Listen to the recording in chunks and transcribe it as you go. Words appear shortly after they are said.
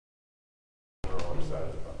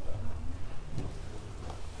excited about that.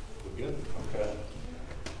 We good? Okay.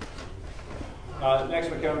 Next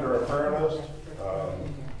we come to our prayer list.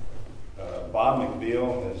 Bob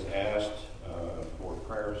McBeal has asked for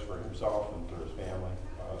prayers for himself and for his family.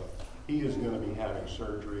 He is going to be having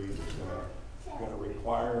surgery that's going to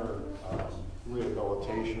require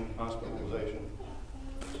rehabilitation, hospitalization.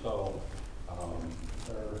 So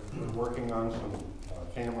they're working on some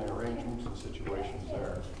family arrangements and situations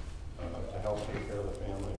there to help take care of the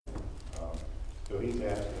family. So he's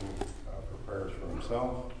asking for prayers for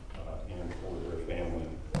himself and for their family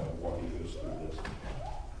while he goes through this.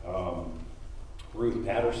 Ruth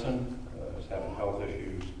Patterson is having health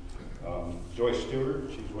issues. Joyce Stewart,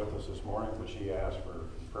 she's with us this morning, but she asked for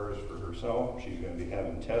prayers for herself. She's going to be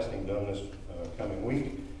having testing done this coming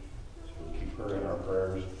week, so we'll keep her in our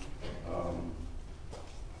prayers.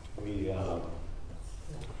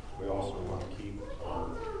 We also want to keep our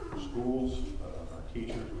schools, our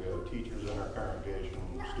teachers. We have teachers in our congregation,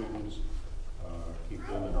 students. Keep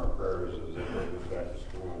them in our prayers as they go back to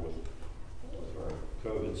school with our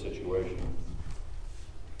COVID situation.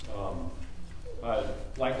 I'd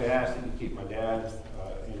like to ask that you keep my dad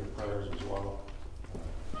in your prayers as well.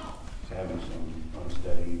 He's having some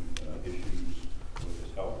unsteady issues with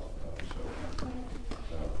his health,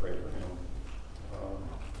 so pray for him.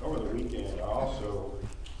 Over the weekend, I also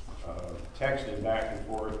texted back and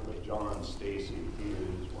forth with John Stacy. He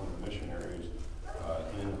is one of the missionaries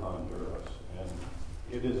in Honduras, and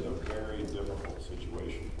it is a very difficult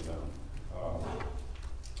situation for them.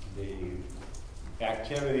 The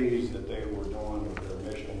activities that they were doing with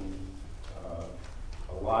their mission,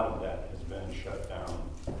 a lot of that has been shut down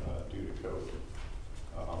due to COVID.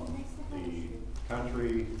 The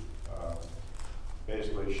country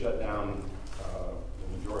basically shut down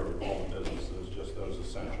the majority of all the businesses, just those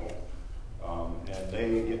essential. And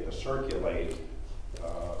they get to circulate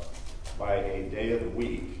by a day of the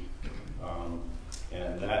week.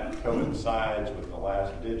 And that coincides with the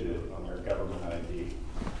last digit on their government ID.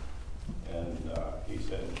 And he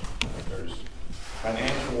said there's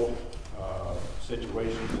financial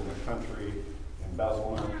situations in the country,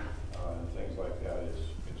 embezzlement, and things like that.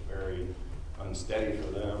 It's very unsteady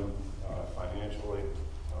for them financially.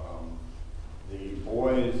 The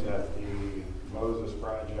boys at the Moses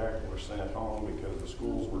Project were sent home because the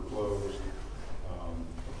schools were closed.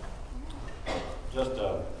 Just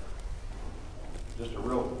a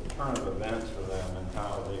real turn of events for them and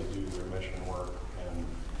how they do their mission work and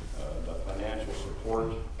the financial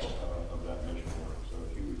support of that mission work. So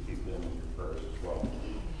if you would keep them in your prayers as well.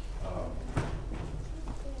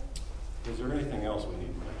 Is there anything else we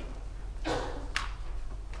need to mention?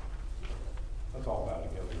 Let's all bow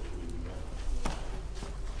together as we begin.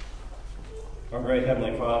 Our great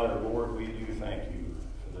Heavenly Father, Lord, we do thank you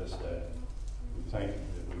for this day. We thank you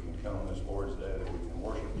that we can come on this Lord's Day, that we can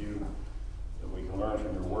worship you, that we can learn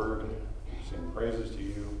from your word, sing praises to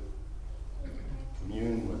you,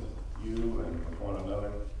 commune with you and with one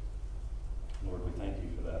another. Lord, we thank you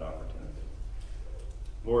for that opportunity.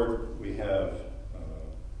 Lord, we have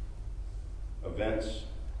events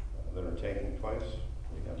that are taking place.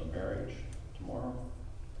 We have a marriage tomorrow.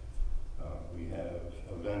 We have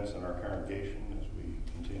events in our congregation as we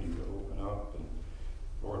continue to open up. And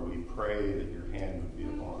Lord, we pray that your hand would be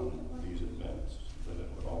upon these events, that it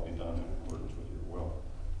would all be done in accordance with your will.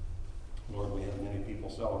 Lord, we have many people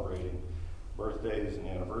celebrating birthdays and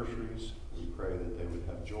anniversaries. We pray that they would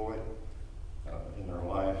have joy in their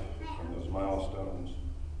life from those milestones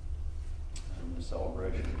and the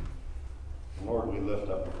celebration. And Lord, we lift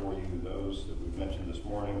up before you those that we've mentioned this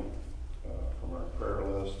morning from our prayer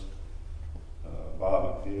list.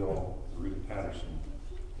 Bob McBeal, Ruth Patterson,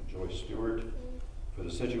 and Joyce Stewart, for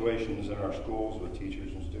the situations in our schools with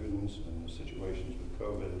teachers and students and the situations with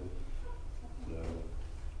COVID, the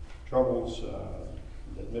troubles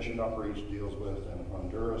that Mission Outreach deals with in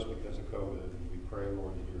Honduras because of COVID. We pray,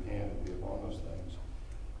 Lord, that your hand would be upon those things.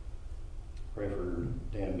 Pray for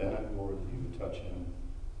Dan Bennett, Lord, that you would touch him.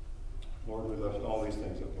 Lord, we lift all these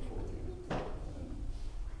things up before you. And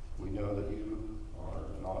we know that you are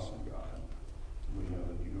an awesome God. We know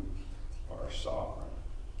that you are sovereign.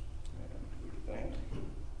 And we thank you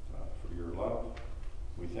for your love.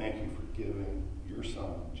 We thank you for giving your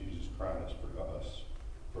Son, Jesus Christ, for us,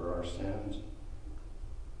 for our sins.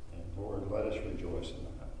 And Lord, let us rejoice in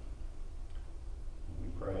that. And we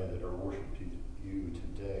pray that our worship to you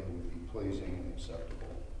today would be pleasing and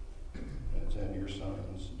acceptable. And it's in your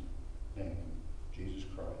Son's name, Jesus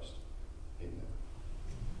Christ. Amen.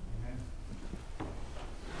 Amen.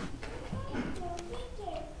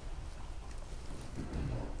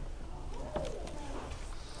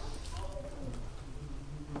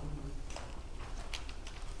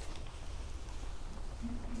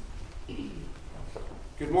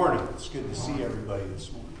 Good morning. It's good to see everybody this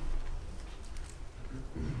morning.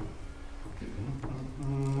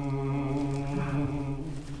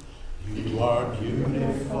 You are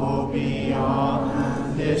beautiful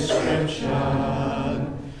beyond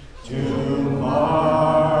description, too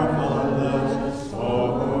marvelous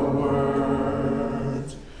for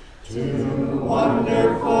words, too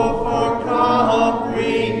wonderful for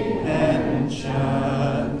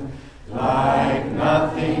comprehension, like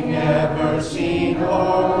nothing ever seen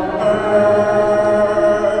or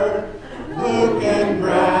heard. Who can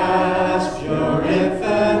grasp your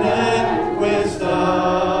infinite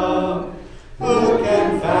wisdom? Who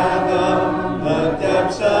can fathom the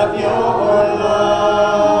depths of your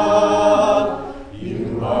love?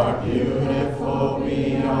 You are beautiful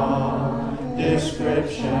beyond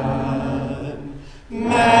description,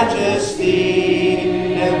 majesty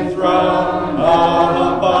enthroned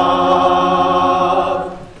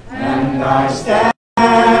above, and I stand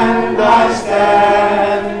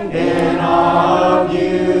in awe of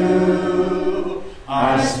you.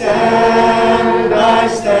 I stand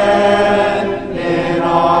in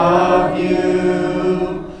awe of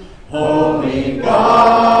you. Holy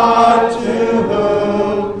God, to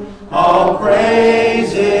whom all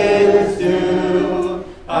praise is due,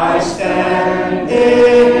 I stand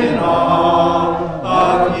in awe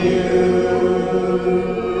of you.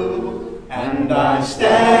 And I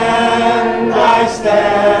stand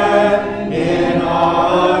in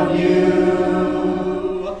awe of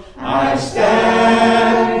you. I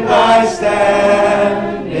stand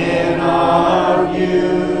in awe of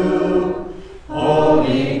you.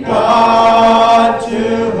 Holy God,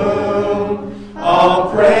 to whom all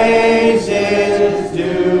praise is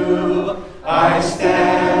due, I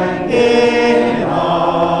stand in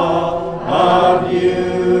awe of you.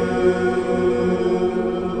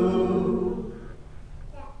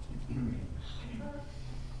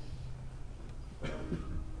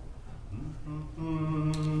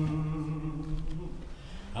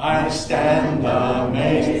 I stand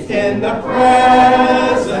amazed in the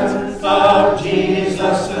presence of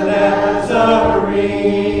Jesus the Nazarene.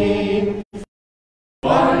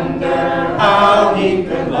 Wonder how he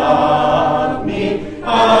could love me,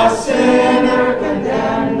 a sinner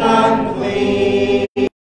condemned unclean.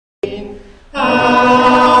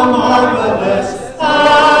 How marvelous,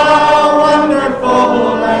 how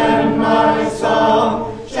wonderful, and my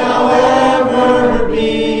song shall ever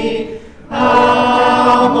be.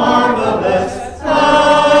 How marvelous,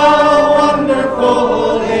 how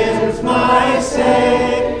wonderful is my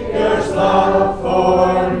Savior's love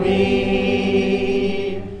for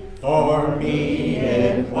me. For me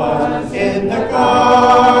it was in the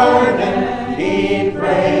garden, he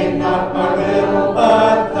prayed, not my will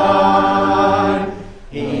but thine.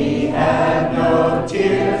 He had no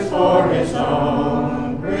tears for his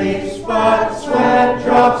own griefs, but sweat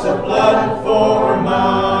drops of blood for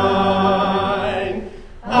mine.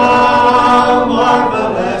 How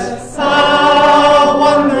marvelous, how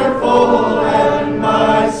wonderful, and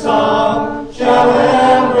my song shall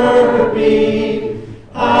ever be.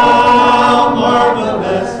 How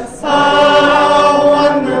marvelous, how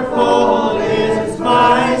wonderful is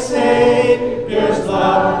my Savior's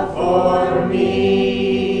love for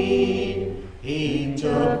me. He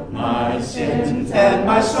took my sins and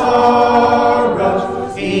my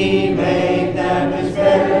sorrows, he made them his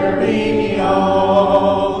very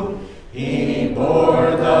own. He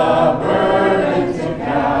bore the burdens of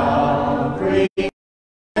Calvary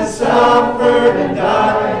and suffered and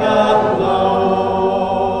died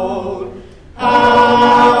alone.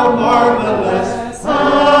 How marvelous,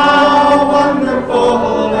 how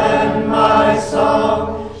wonderful, and my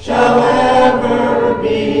song shall ever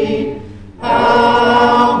be.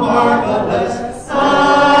 How marvelous,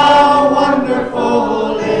 how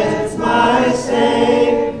wonderful is my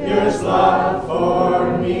Savior's love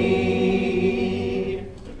for me.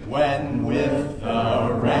 When with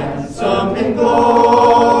the ransom in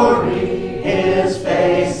glory his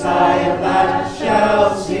face I at last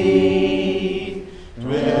shall see,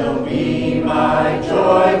 'twill be my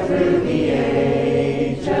joy through the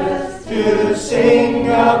ages to sing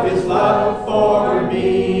of his love for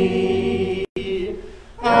me.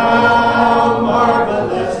 How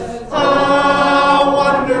marvelous, how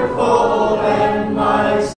wonderful, and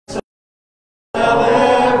my soul shall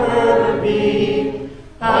ever be.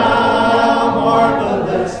 How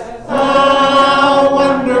marvelous, how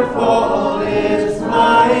wonderful is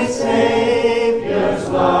my Savior's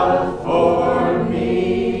love for me.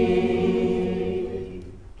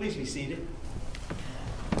 Please be seated.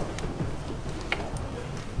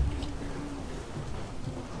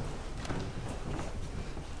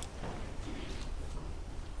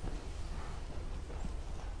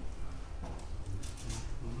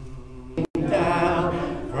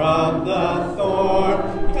 from the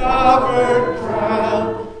thorn-covered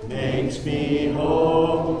crown, makes me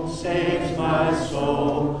whole, saves my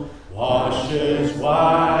soul, washes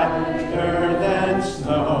whiter than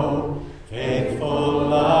snow. Faithful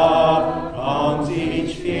love calms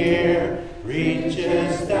each fear,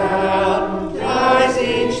 reaches down, dries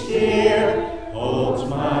each tear, holds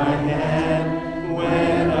my hand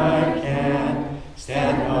when I can't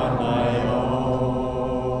stand on my own.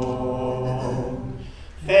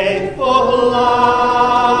 Faithful love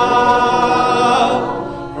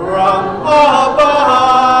from above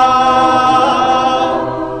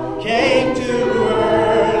came to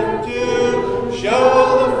earth to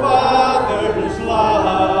show the Father's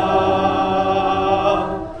love,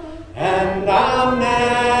 and I'll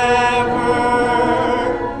never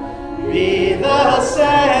be the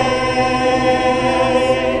same,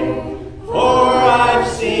 for I've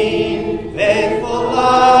seen faithful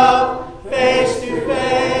love face to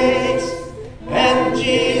face, and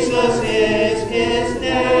Jesus is his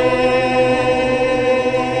name.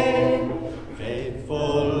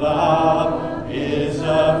 Faithful love is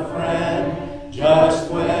a friend just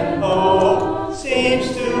when hope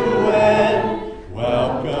seems to end.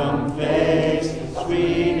 Welcome face,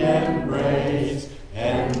 sweet embrace,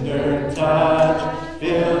 tender touch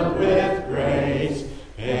filled with grace.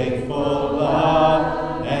 Faithful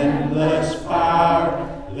love, endless power,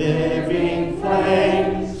 living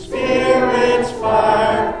flame, Spirit's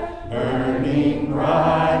fire, burning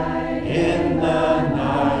bright in the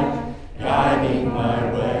night, guiding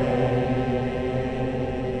my way.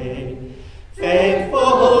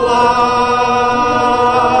 Faithful love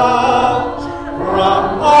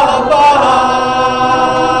from above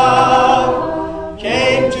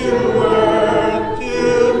came to earth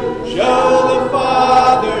to show the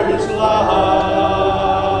Father's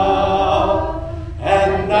love,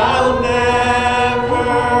 and I'll never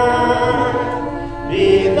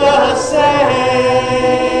be the same,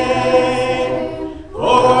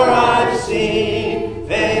 for I've seen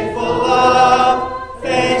faithful love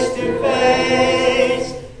face to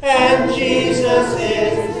face, and Jesus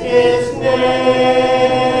is his name.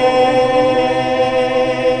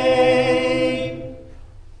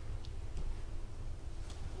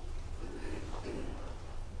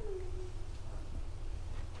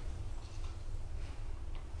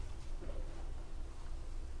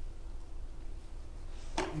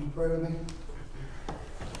 Will you pray with me?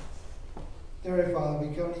 Dear Heavenly Father,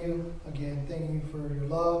 we come to you again, thanking you for your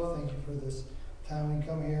love. Thank you for this time we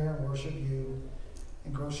come here and worship you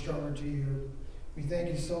and grow stronger to you. We thank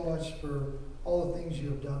you so much for all the things you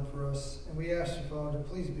have done for us. And we ask you, Father, to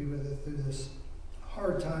please be with us through this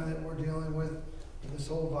hard time that we're dealing with this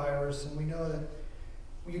whole virus. And we know that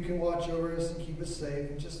you can watch over us and keep us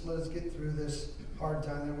safe and just let us get through this hard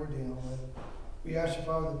time that we're dealing with. We ask you,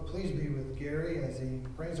 Father, to please be with Gary as he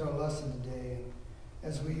brings our lesson today.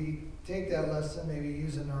 And as we take that lesson, maybe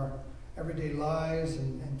use in our everyday lives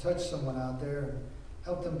and touch someone out there and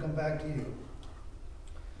help them come back to you.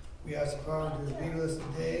 We ask you, Father, to be with us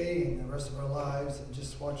today and the rest of our lives and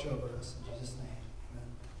just watch over us. In Jesus' name,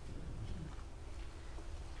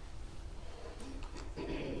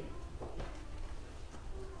 amen.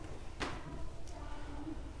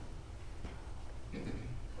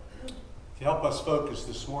 To help us focus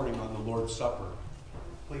this morning on the Lord's Supper,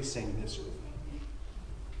 please sing this with me.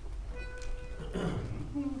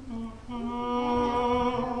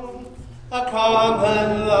 A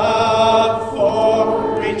common love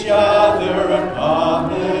for each other, a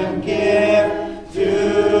common gift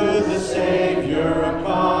to the Savior, a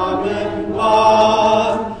common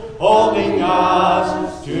bond holding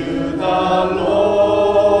us to the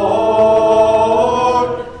Lord,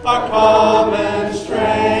 a common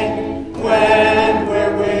strength when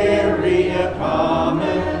we're weary, a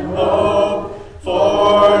common hope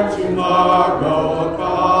for tomorrow, a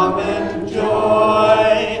common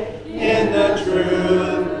joy in the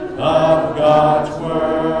truth of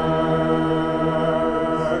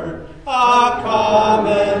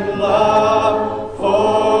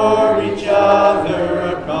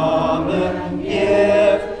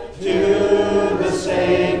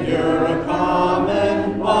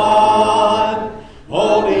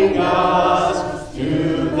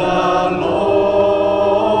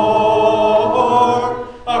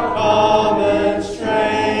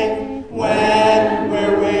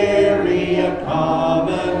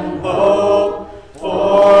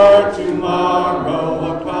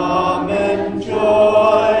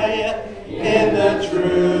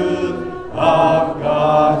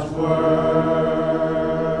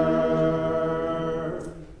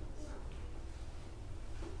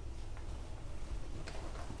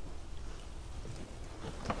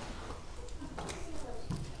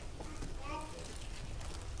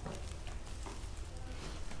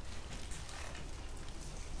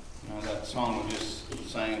song we just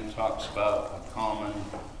sang talks about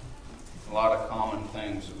a lot of common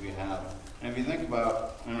things that we have. And if you think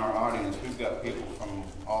about in our audience, we've got people from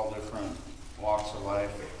all different walks of life,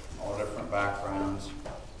 all different backgrounds.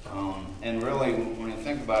 And really, when you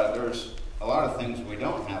think about it, there's a lot of things we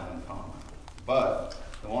don't have in common. But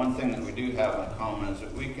the one thing that we do have in common is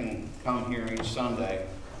that we can come here each Sunday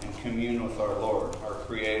and commune with our Lord, our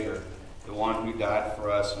Creator, the one who died for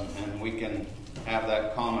us, and we can have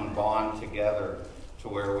that common bond together to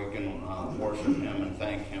where we can worship Him and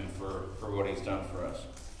thank Him for what He's done for us.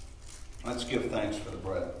 Let's give thanks for the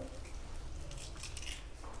bread.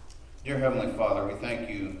 Dear Heavenly Father, we thank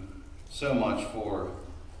you so much for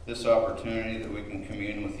this opportunity that we can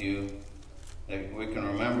commune with you, that we can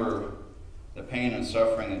remember the pain and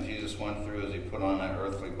suffering that Jesus went through as He put on that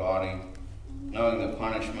earthly body, knowing the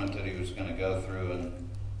punishment that He was going to go through, and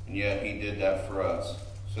yet He did that for us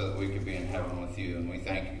so that we could be in heaven with you, and we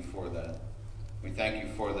thank you for that. We thank you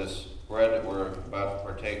for this bread that we're about to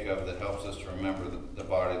partake of that helps us to remember the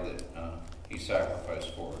body that He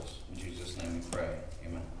sacrificed for us. In Jesus' name we pray.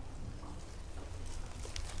 Amen.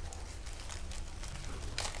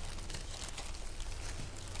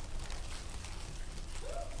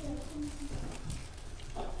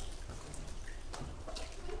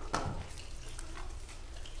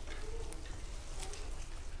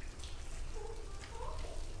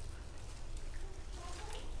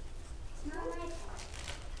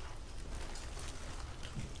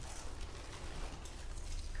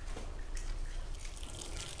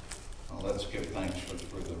 Let's give thanks for the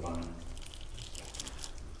fruit of the vine.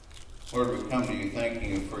 Lord, we come to you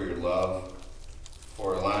thanking you for your love,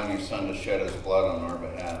 for allowing your Son to shed his blood on our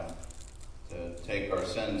behalf, to take our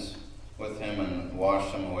sins with him and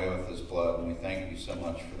wash them away with his blood, and we thank you so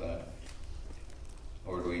much for that.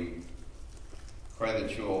 Lord, we pray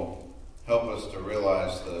that you'll help us to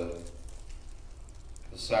realize the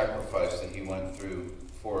sacrifice that he went through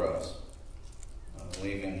for us,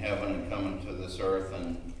 leaving heaven and coming to this earth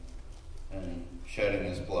and shedding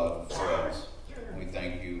his blood for us. We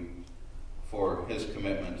thank you for his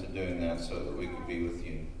commitment to doing that so that we could be with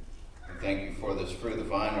you. We thank you for this fruit of the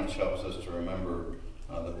vine, which helps us to remember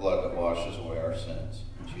the blood that washes away our sins.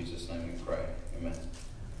 In Jesus' name we pray. Amen.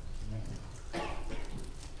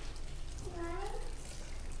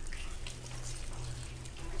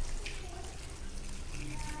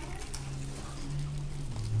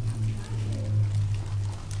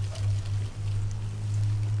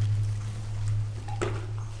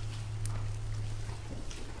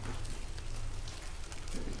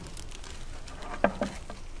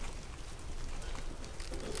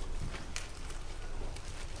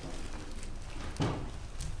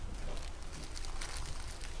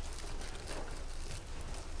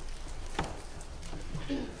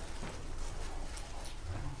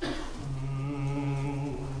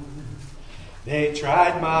 They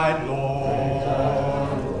tried my Lord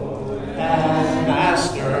and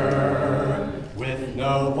Master with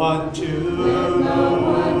no one to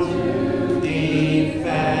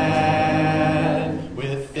defend.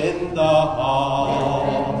 Within the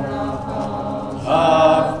hall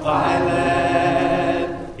of Pilate,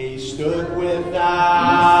 he stood without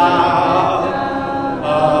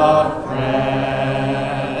a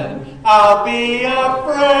friend. I'll be a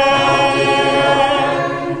friend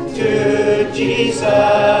to Jesus,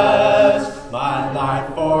 my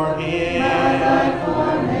life for him,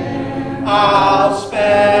 I'll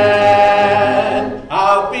spend.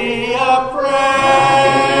 I'll be a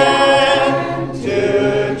friend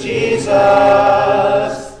to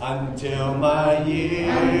Jesus until my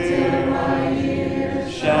years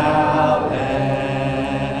shall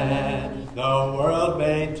end. The world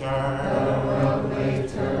may turn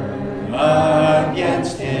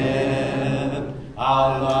against him,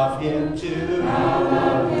 I'll love him to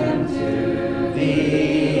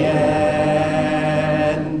the end.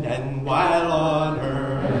 And while on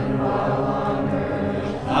earth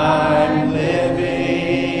I'm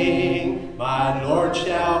living, my Lord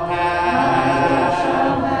shall have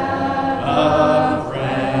a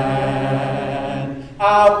friend.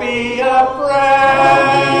 I'll be a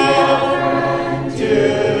friend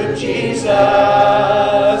to Jesus,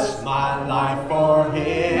 my life for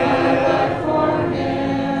him,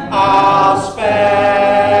 I'll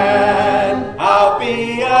spend. I'll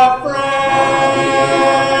be a friend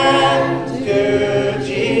to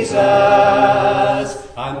Jesus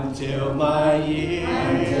until my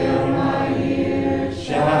years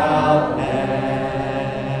shall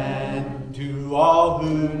end. To all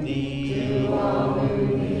who need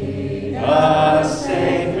a Savior,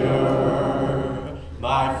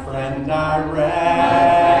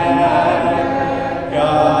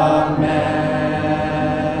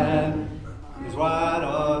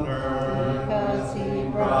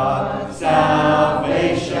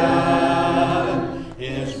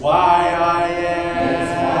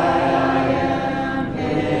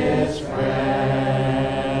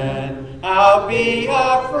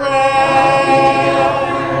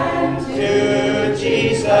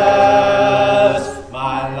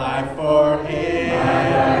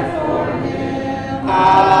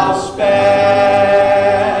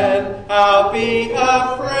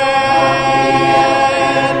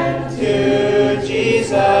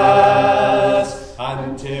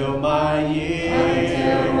 until my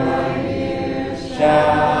years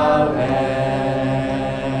shall end.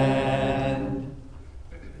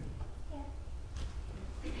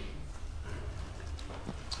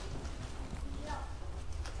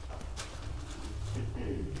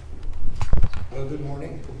 Well, good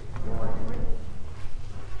morning.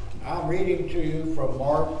 I'm reading to you from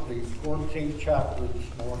Mark, the 14th chapter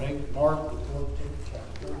this morning. Mark, the 14th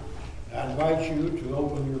chapter. I invite you to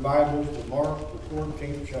open your Bibles to Mark, the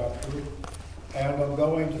 14th chapter. And I'm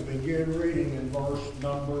going to begin reading in verse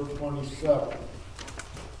number 27.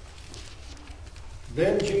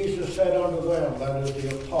 Then Jesus said unto them, that is the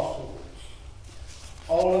apostles,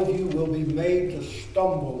 all of you will be made to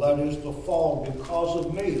stumble, that is to fall, because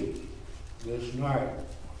of me this night.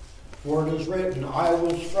 For it is written, I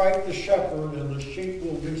will strike the shepherd, and the sheep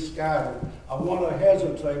will be scattered. I want to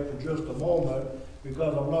hesitate for just a moment,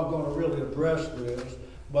 because I'm not going to really address this.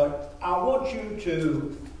 But I want you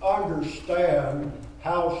to understand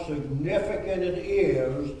how significant it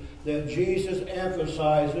is that Jesus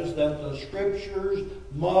emphasizes that the Scriptures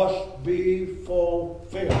must be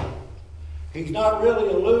fulfilled. He's not really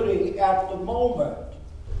alluding at the moment,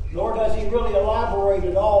 nor does he really elaborate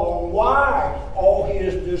at all on why all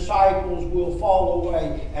his disciples will fall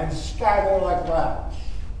away and scatter like rats.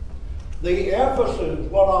 The emphasis,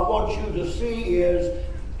 what I want you to see is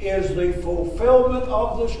the fulfillment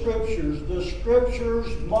of the Scriptures. The Scriptures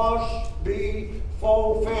must be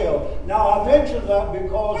fulfilled. Now, I mention that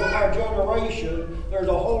because in our generation, there's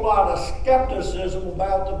a whole lot of skepticism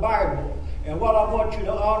about the Bible. And what I want you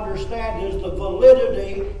to understand is the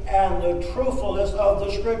validity and the truthfulness of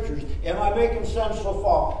the Scriptures. Am I making sense so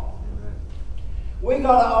far? We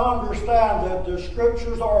got to understand that the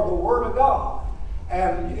Scriptures are the Word of God.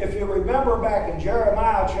 And if you remember back in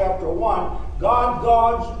Jeremiah chapter 1, God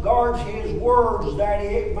guards His words that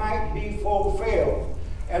it might be fulfilled.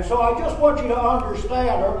 And so I just want you to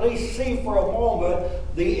understand, or at least see for a moment,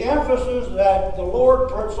 the emphasis that the Lord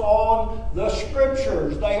puts on the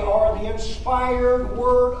Scriptures. They are the inspired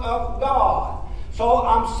Word of God. So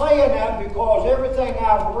I'm saying that because everything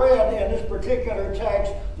I've read in this particular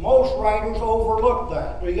text, most writers overlook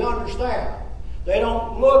that. Do you understand? They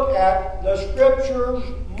don't look at the Scriptures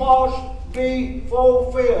must be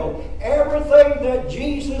fulfilled. Everything that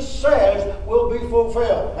Jesus says will be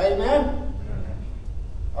fulfilled. Amen?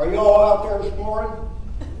 Are you all out there this morning?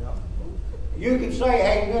 You can say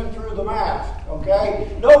amen through the mask, okay?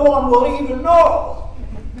 No one will even know.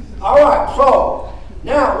 All right, so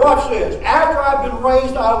now watch this. After I've been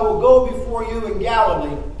raised, I will go before you in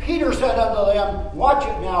Galilee. Peter said unto them, watch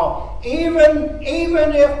it now, even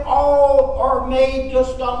if all are made to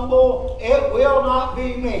stumble, it will not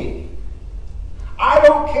be me. I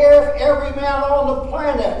don't care if every man on the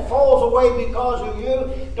planet falls away because of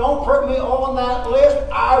you. Don't put me on that list.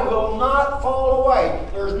 I will not fall away.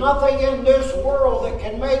 There's nothing in this world that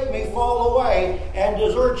can make me fall away and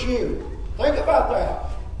desert you. Think about that.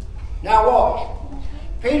 Now watch.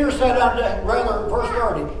 Peter said verse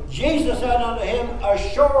 30, Jesus said unto him,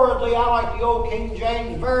 assuredly, I like the old King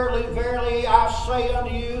James, verily, verily, I say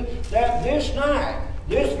unto you, that this night,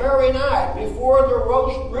 this very night, before the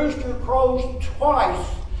rooster crows twice,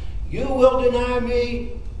 you will deny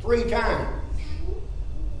me 3 times.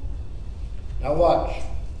 Now watch.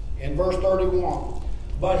 In verse 31.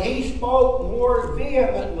 But he spoke more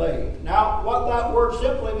vehemently. Now, what that word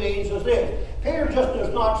simply means is this. Peter just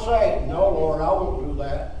does not say, no, Lord, I won't do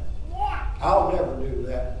that. I'll never do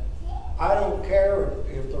that. I don't care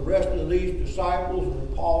if the rest of these disciples or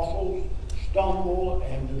apostles stumble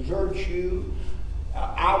and desert you.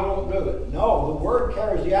 I won't do it. No, the word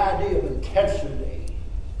carries the idea of intensity.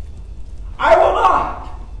 I will not.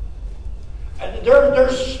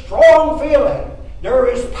 There's strong feeling. There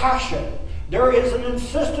is passion. There is an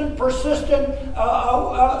insistent, persistent,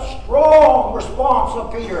 strong response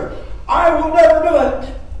of Peter. I will never do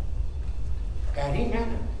it. And he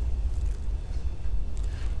meant it.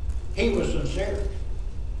 He was sincere.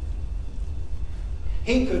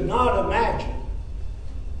 He could not imagine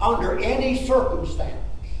under any circumstance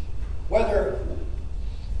whether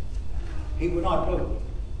he would not do it.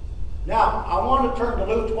 Now, I want to turn to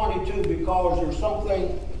Luke 22 because there's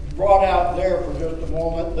something brought out there for just a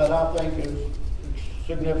moment that I think is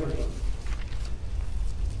significant.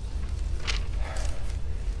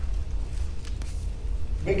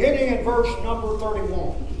 Beginning in verse number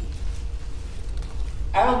 31.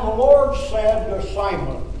 And the Lord said to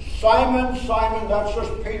Simon, Simon, Simon, that's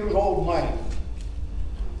just Peter's old name.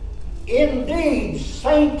 Indeed,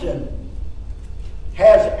 Satan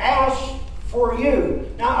has asked for you.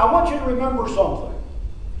 Now, I want you to remember something.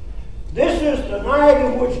 This is the night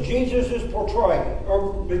in which Jesus is portrayed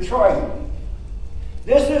or betrayed.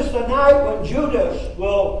 This is the night when Judas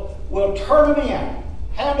will turn him in,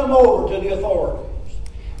 hand him over to the authorities.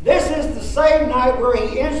 This is the same night where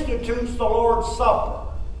he institutes the Lord's Supper.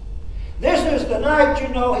 This is the night,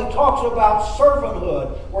 he talks about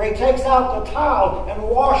servanthood, where he takes out the towel and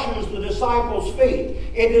washes the disciples' feet.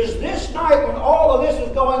 It is this night when all of this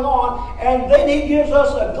is going on, and then he gives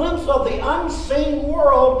us a glimpse of the unseen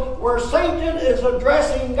world where Satan is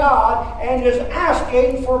addressing God and is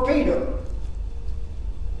asking for Peter.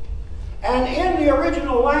 And in the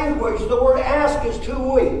original language, the word ask is too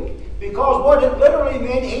weak, because what it literally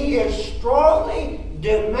means, he is strongly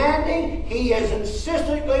demanding, he is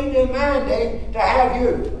insistently demanding to have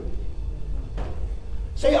you.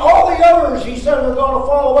 See, all the others, he said, are going to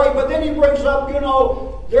fall away, but then he brings up,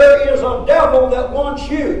 there is a devil that wants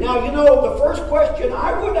you. Now, the first question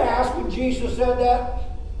I would ask when Jesus said that,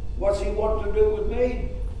 what's he want to do with me?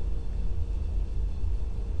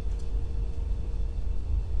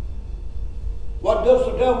 What does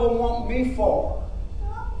the devil want me for?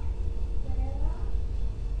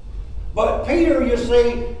 But Peter, you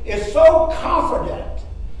see, is so confident,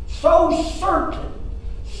 so certain,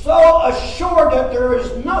 so assured that there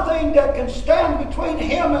is nothing that can stand between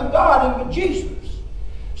him and God and with Jesus.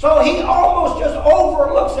 So he almost just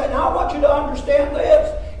overlooks it. Now I want you to understand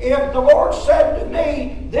this. If the Lord said to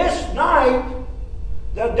me, this night,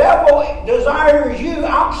 the devil desires you,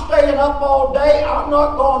 I'm staying up all day, I'm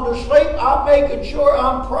not going to sleep, I'm making sure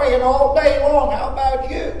I'm praying all day long. How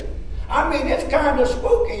about you? I mean, it's kind of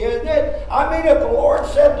spooky, isn't it? I mean, if the Lord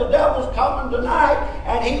said the devil's coming tonight,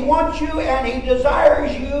 and he wants you, and he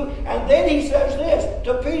desires you, and then he says this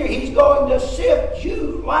to Peter, he's going to sift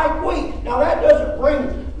you like wheat. Now, that doesn't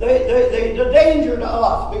bring the danger to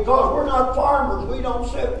us, because we're not farmers. We don't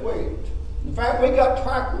sift wheat. In fact, we got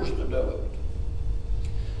tractors to do it.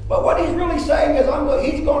 But what he's really saying is,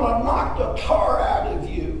 he's going to knock the tar out of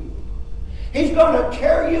you. He's going to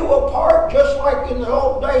tear you apart, just like in the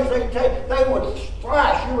old days they would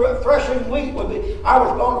thrash your threshing wheat with it. I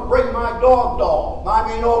was going to bring my dog.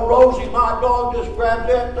 Old Rosie, my dog, just grabs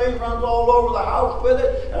that thing, runs all over the house with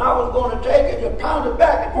it, and I was going to take it and pound it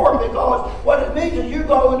back and forth, because what it means is you're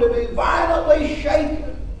going to be violently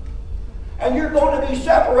shaken, and you're going to be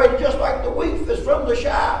separated just like the wheat is from the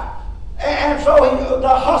chaff. And so the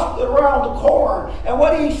husk around the corn. And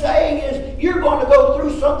what he's saying is, you're going to go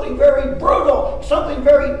through something very brutal, something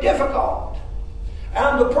very difficult.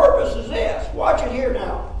 And the purpose is this. Watch it here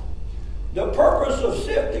now. The purpose of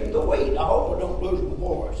sifting the wheat. I hope I don't lose my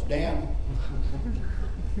voice, Dan.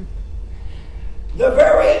 The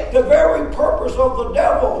very purpose of the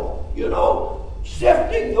devil,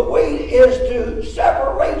 sifting the wheat is to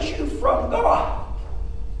separate you from God.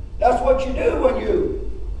 That's what you do when you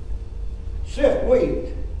sift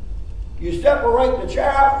wheat. You separate the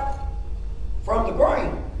chaff from the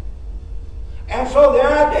grain. And so the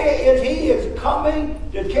idea is he is coming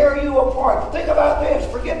to tear you apart. Think about this.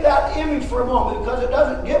 Forget that image for a moment, because it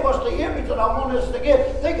doesn't give us the image that I want us to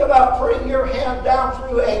get. Think about putting your hand down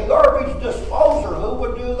through a garbage disposer. Who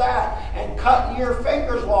would do that? And cutting your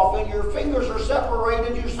fingers off, and your fingers are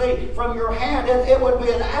separated, you see, from your hand. And it would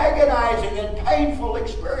be an agonizing and painful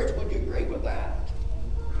experience. Would you agree with that?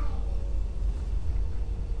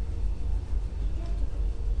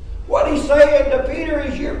 What he's saying to Peter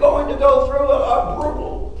is, you're going to go through a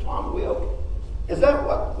brutal time wheel. Is that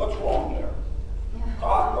what's wrong there?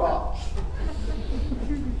 God drops.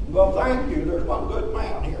 Well, thank you. There's one good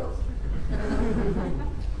man here.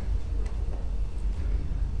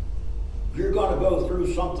 You're going to go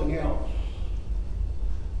through something else.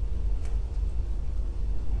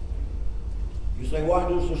 You say, why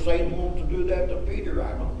does the Satan want to do that to Peter?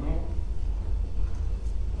 I don't know.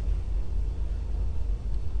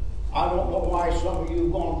 I don't know why some of you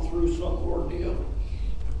have gone through some ordeal.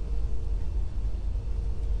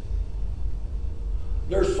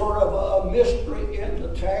 There's sort of a mystery in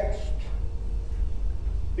the text,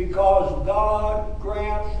 because God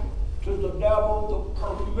grants to the devil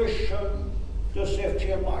the permission to sift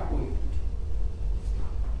him like wheat.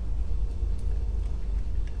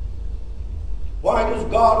 Why does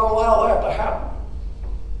God allow that to happen?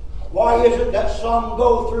 Why is it that some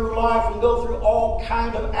go through life and go through all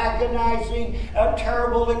kind of agonizing and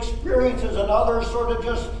terrible experiences, and others sort of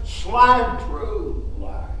just slide through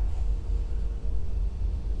life?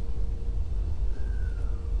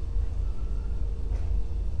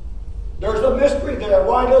 There's a mystery there.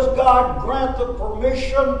 Why does God grant the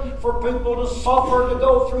permission for people to suffer, to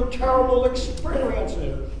go through terrible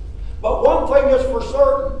experiences? But one thing is for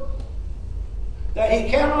certain. that he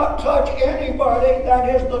cannot touch anybody,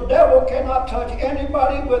 that is, the devil cannot touch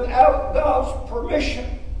anybody without God's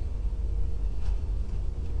permission.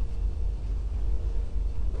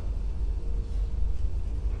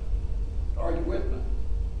 Are you with me?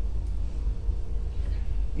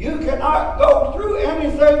 You cannot go through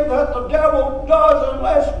anything that the devil does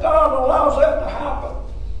unless God allows that to happen.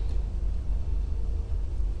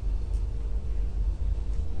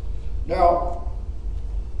 Now,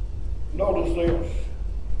 notice this.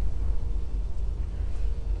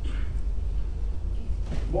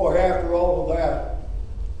 Boy, after all of that,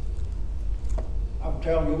 I'm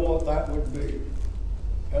telling you what that would be,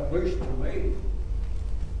 at least to me,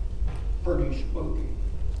 pretty spooky.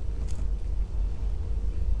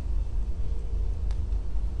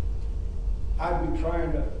 I'd be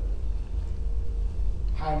trying to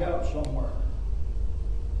hide out somewhere.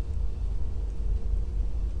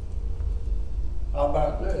 How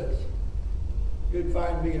about this? You'd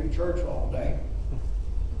find me in church all day.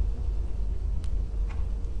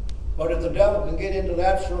 But if the devil can get into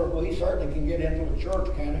that circle, he certainly can get into the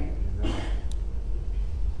church, can he?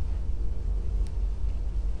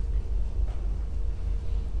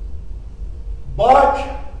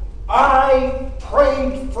 But I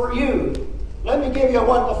prayed for you. Let me give you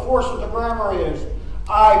what the force of the grammar is.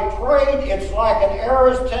 I prayed, it's like an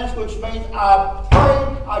aorist tense, which means I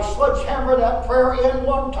prayed, I sledgehammered that prayer in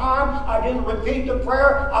one time, I didn't repeat the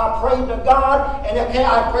prayer, I prayed to God, and okay,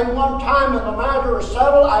 I prayed one time and the matter is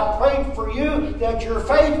settled. I prayed for you that your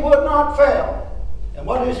faith would not fail. And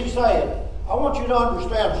what is he saying? I want you to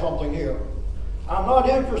understand something here. I'm not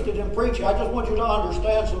interested in preaching. I just want you to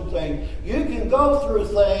understand something. You can go through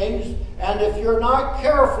things, and if you're not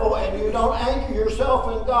careful and you don't anchor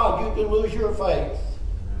yourself in God, you can lose your faith.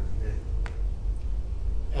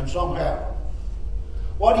 And some have.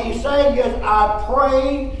 What he's saying is, I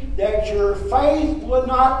pray that your faith would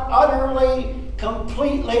not utterly,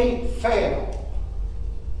 completely fail.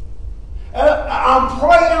 I'm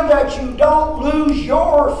praying that you don't lose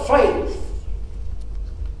your faith.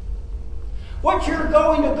 What you're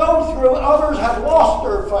going to go through, others have lost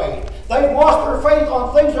their faith. They've lost their faith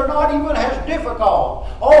on things that are not even as difficult.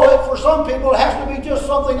 Oh, for some people it has to be just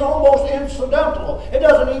something almost incidental. It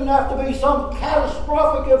doesn't even have to be some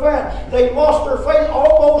catastrophic event. They've lost their faith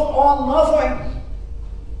almost on nothing.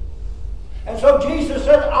 And so Jesus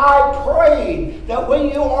said, I prayed that when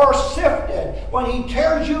you are sifted, when he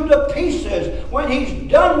tears you to pieces, when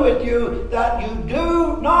he's done with you, that you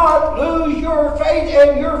do not lose your faith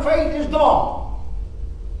and your faith is gone.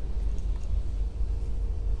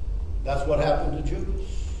 That's what happened to Judas.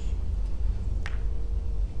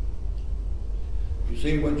 You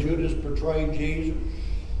see, when Judas betrayed Jesus,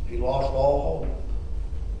 he lost all hope.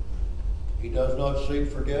 He does not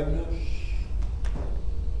seek forgiveness.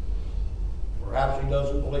 Perhaps he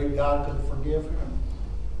doesn't believe God can forgive him.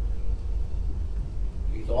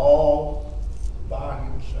 He's all by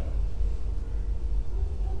himself.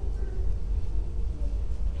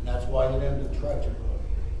 And that's why it ended tragically.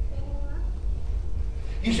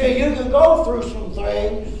 You see, you can go through some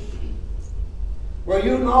things where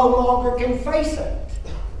you no longer can face it.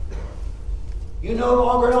 You no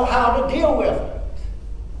longer know how to deal with it.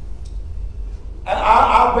 And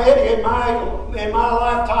I bet in my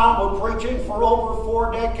lifetime of preaching for over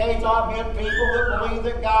 4 decades, I've met people that believe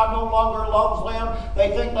that God no longer loves them. They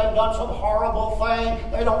think they've done some horrible thing.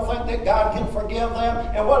 They don't think that God can forgive them.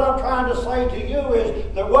 And what I'm trying to say to you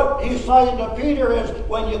is that what he's saying to Peter is,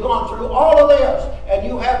 when you've gone through all of this, and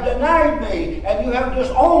you have denied me, and you have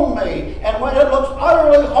disowned me, and when it looks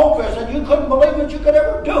utterly hopeless, and you couldn't believe that you could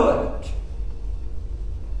ever do it,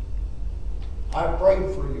 I prayed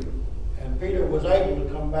for you. And Peter was able to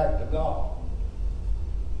come back to God.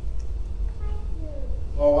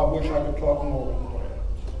 Oh, I wish I could talk more on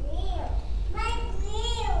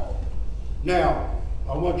that. Now,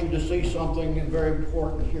 I want you to see something very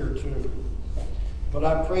important here too. But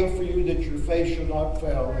I pray for you that your faith should not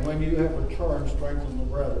fail, and when you have returned, strengthen the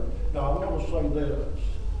brethren. Now, I want to say this.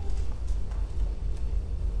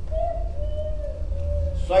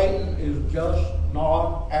 Satan is just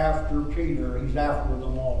not after Peter, he's after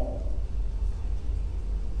them all.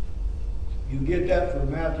 You get that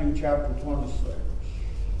from Matthew chapter 26.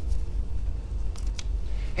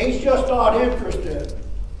 He's just not interested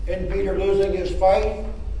in Peter losing his faith.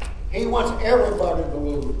 He wants everybody to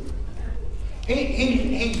lose.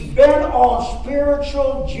 He's bent on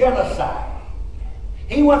spiritual genocide.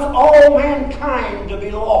 He wants all mankind to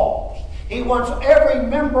be lost. He wants every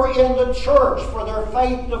member in the church for their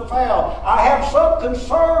faith to fail. I have some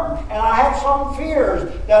concern and I have some fears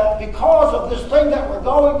that because of this thing that we're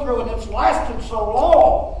going through, and it's lasted so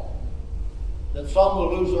long, that some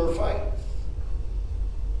will lose their faith.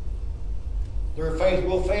 Their faith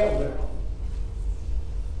will fail them.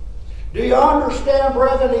 Do you understand,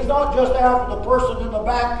 brethren? He's not just after the person in the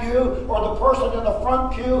back pew or the person in the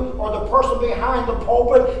front pew or the person behind the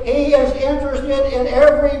pulpit. He is interested in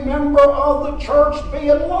every member of the church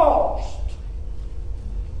being lost.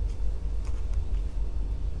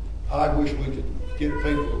 I wish we could get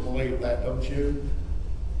people to believe that, don't you?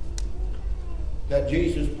 That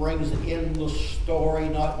Jesus brings in the story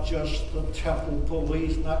not just the temple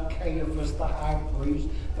police, not Caiaphas the high priest,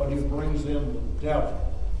 but he brings in the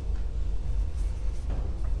devil,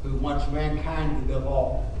 who wants mankind to be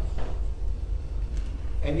lost.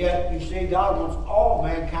 And yet, you see, God wants all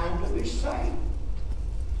mankind to be saved.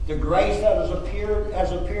 The grace that has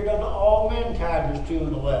appeared unto all mankind is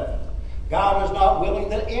 2:11. God is not willing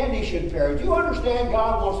that any should perish. Do you understand?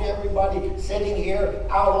 God wants everybody sitting here,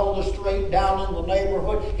 out on the street, down in the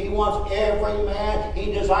neighborhood. He wants every man.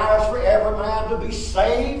 He desires for every man to be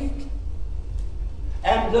saved.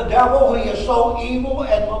 And the devil, he is so evil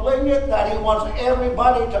and malignant that he wants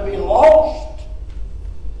everybody to be lost.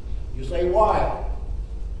 You say, why?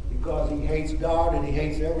 Because he hates God and he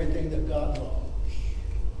hates everything that God loves.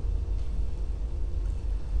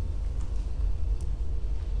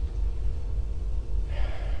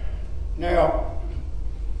 Now,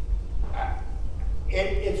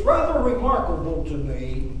 it's rather remarkable to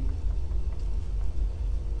me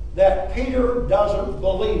that Peter doesn't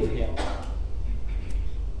believe him.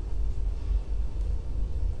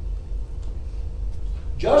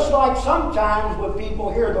 Just like sometimes when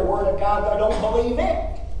people hear the Word of God, they don't believe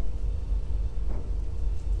it.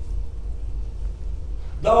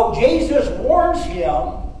 Though Jesus warns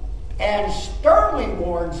him, and sternly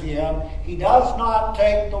warns him, he does not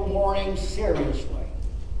take the warning seriously.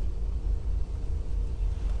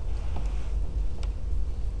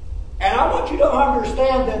 And I want you to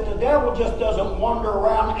understand that the devil just doesn't wander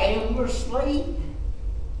around aimlessly.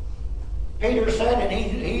 Peter said, and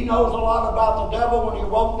he knows a lot about the devil when he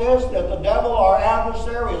wrote this, that the devil, our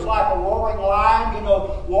adversary, is like a roaring lion,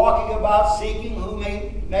 walking about seeking who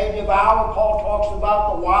may devour. Paul talks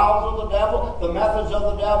about the wiles of the devil, the methods of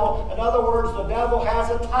the devil. In other words, the devil has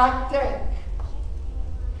a tactic.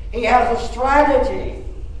 He has a strategy.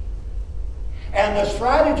 And the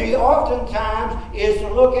strategy oftentimes is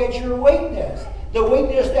to look at your weakness. The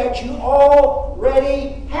weakness that you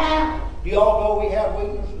already have. Do you all know we have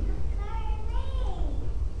weaknesses?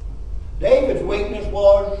 David's weakness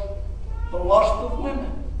was the lust of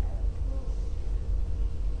women.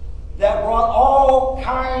 That brought all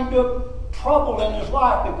kind of trouble in his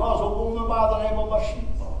life because of a woman by the name of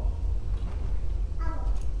Bathsheba.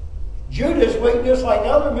 Judas' weakness, like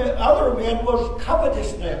other men, was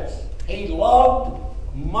covetousness. He loved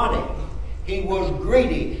money. He was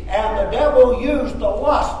greedy. And the devil used the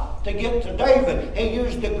lust to get to David. He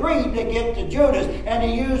used the greed to get to Judas. And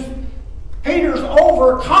he used Peter's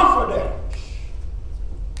overconfidence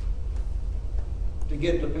to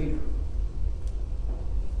get to Peter.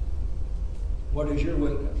 What is your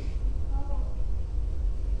weakness?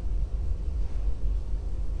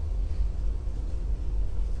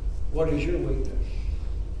 What is your weakness?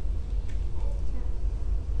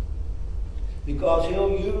 Because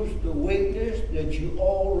he'll use the weakness that you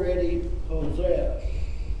already possess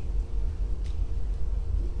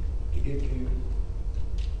to get you.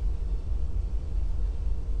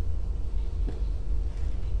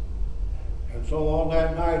 And so on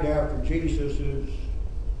that night after Jesus is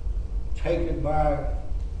taken by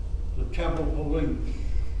the temple police,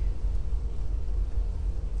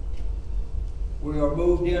 we are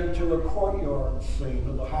moved into a courtyard scene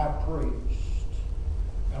of the high priest.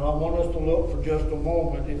 And I want us to look for just a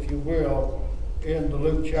moment, if you will, in the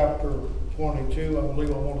Luke chapter 22. I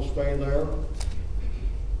believe I want to stay there.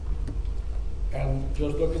 And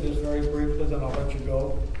just look at this very briefly, then I'll let you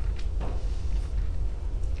go.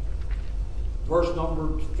 Verse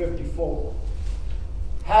number 54.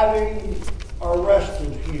 Having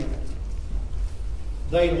arrested him,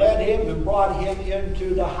 they led him and brought him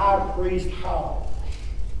into the high priest's house.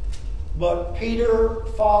 But Peter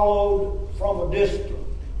followed from a distance.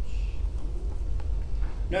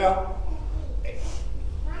 Now,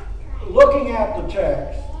 looking at the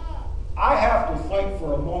text, I have to think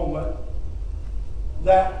for a moment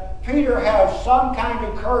that Peter has some kind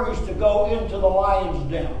of courage to go into the lion's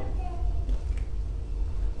den.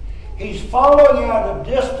 He's following at a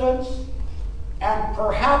distance, and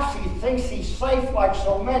perhaps he thinks he's safe like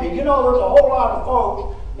so many. There's a whole lot of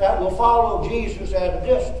folks that will follow Jesus at a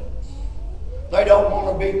distance. They don't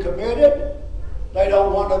want to be committed. They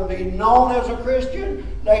don't want to be known as a Christian.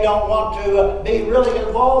 They don't want to be really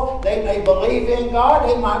involved. They may believe in God.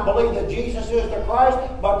 They might believe that Jesus is the Christ,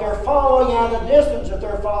 but they're following at a distance if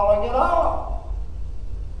they're following at all.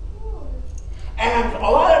 And a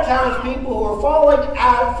lot of times people who are following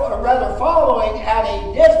at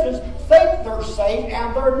a distance think they're safe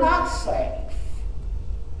and they're not safe.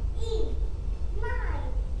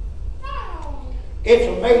 It's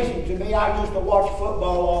amazing to me. I used to watch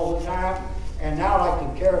football all the time, and now I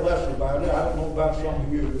can care less about it. I don't know about some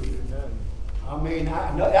of you. I mean,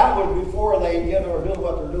 that was before they are doing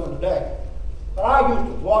what they're doing today. But I used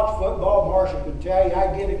to watch football. Marcia can tell you,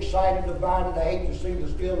 I get excited about it. I hate to see the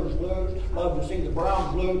Steelers lose. Love to see the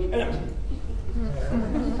Browns lose.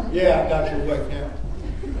 Yeah, I got you awake now.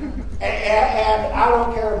 And I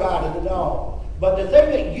don't care about it at all. But the thing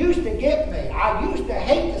that used to get me, I used to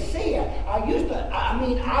hate to see it. I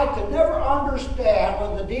could never understand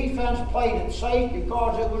when the defense played it safe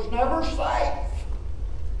because it was never safe.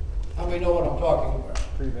 How many know what I'm talking about?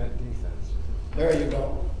 Prevent defense. There you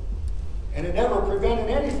go. And it never prevented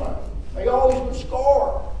anything. They always would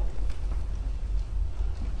score.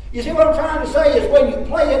 You see what I'm trying to say is when you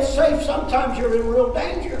play it safe, sometimes you're in real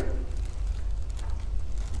danger.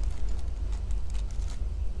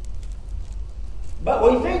 But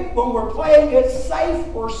we think when we're playing it safe,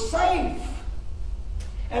 we're safe.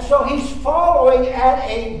 And so he's following at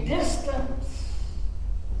a distance.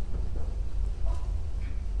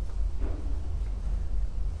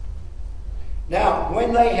 Now,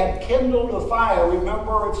 when they had kindled a fire,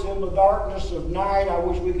 remember it's in the darkness of night. I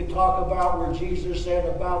wish we could talk about where Jesus said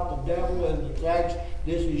about the devil in the text,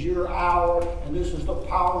 this is your hour and this is the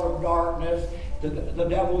power of darkness. The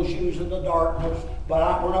devil's using the darkness,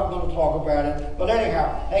 but we're not going to talk about it. But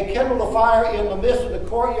anyhow, they kindled a fire in the midst of the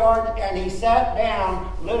courtyard, and he sat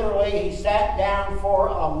down. Literally, he sat down for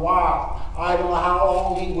a while. I don't know how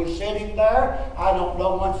long he was sitting there. I don't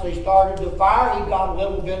know. Once they started the fire, he got a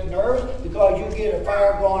little bit nervous because you get a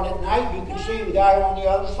fire going at night, you can see the guy on the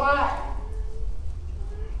other side.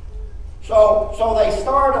 So they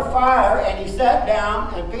started a fire, and he sat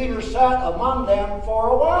down, and Peter sat among them for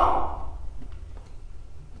a while.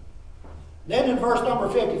 Then in verse number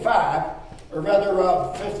 55, or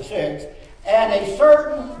rather 56, and a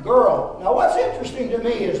certain girl. Now what's interesting to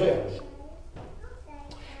me is this.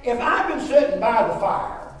 If I've been sitting by the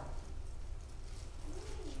fire,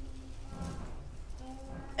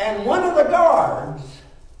 and one of the guards,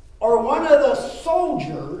 or one of the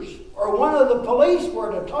soldiers, or one of the police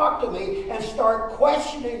were to talk to me and start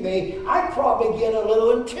questioning me, I'd probably get a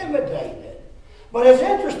little intimidated. But it's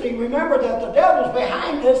interesting, remember that the devil's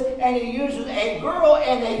behind this, and he uses a girl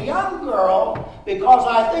and a young girl, because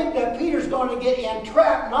I think that Peter's going to get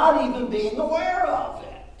entrapped, not even being aware of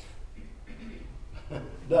it.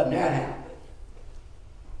 Doesn't that happen?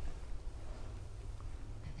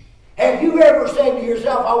 Have you ever said to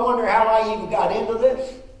yourself, I wonder how I even got into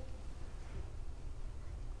this?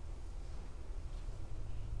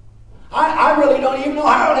 I really don't even know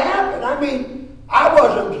how it happened. I mean, I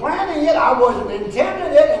wasn't planning it, I wasn't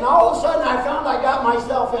intending it, and all of a sudden I found I got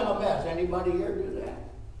myself in a mess. Anybody here do that?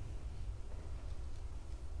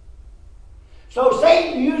 So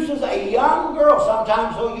Satan uses a young girl.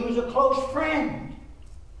 Sometimes he'll use a close friend.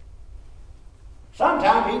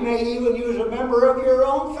 Sometimes he may even use a member of your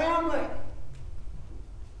own family.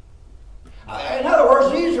 In other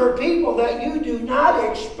words, these are people that you do not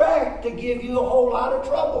expect to give you a whole lot of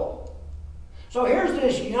trouble. So here's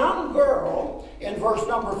this young girl in verse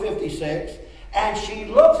number 56, and she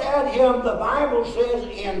looks at him, the Bible says,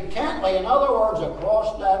 intently. In other words,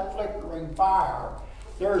 across that flickering fire,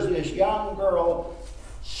 there's this young girl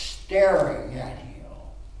staring at him.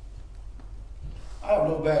 I don't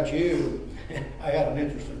know about you. I had an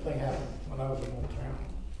interesting thing happen when I was in Old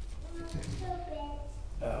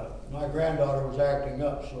Town. My granddaughter was acting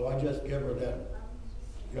up, so I just give her that,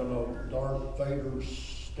 Darth Vader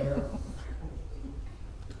stare.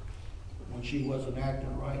 When she wasn't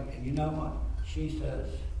acting right. And you know what? She says,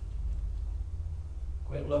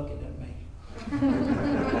 quit looking at me.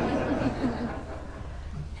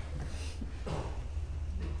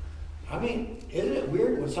 I mean, isn't it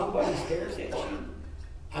weird when somebody stares at you?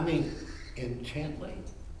 I mean, intently.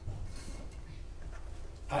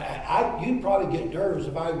 You'd probably get nervous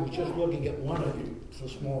if I was just looking at one of you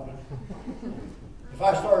this morning. If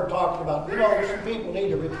I started talking about, some people need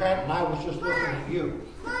to repent, and I was just looking at you.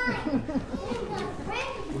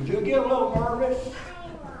 Would you get a little nervous?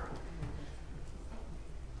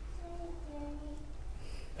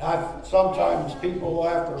 Sometimes people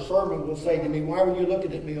after a sermon will say to me, why were you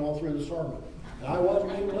looking at me all through the sermon? And I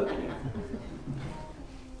wasn't even looking at you.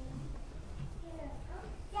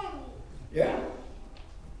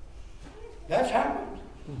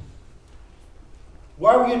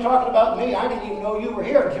 were you talking about me? I didn't even know you were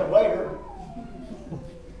here until later.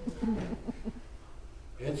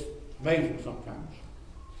 It's amazing sometimes.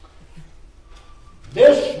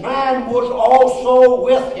 This man was also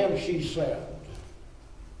with him, she said.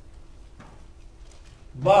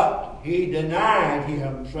 But he denied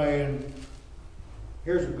him, saying,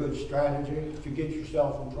 here's a good strategy to get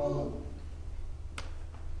yourself in trouble.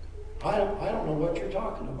 I don't know what you're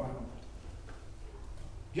talking about.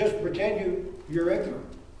 Just pretend you're ignorant.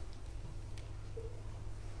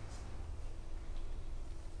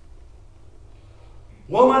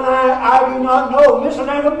 Woman, I do not know. Isn't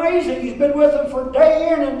that amazing? He's been with him for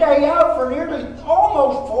day in and day out for nearly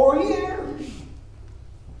almost 4 years.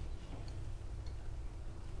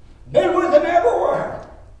 Been with him everywhere.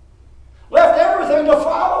 Left everything to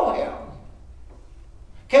follow him.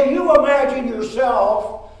 Can you imagine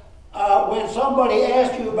yourself when somebody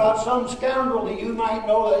asks you about some scoundrel that you might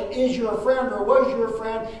know that is your friend or was your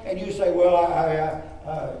friend, and you say, well,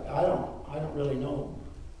 I don't really know him.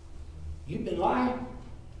 You've been lying.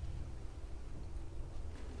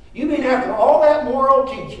 You mean after all that moral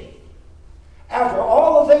teaching, after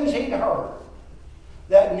all the things he'd heard,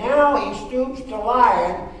 that now he stoops to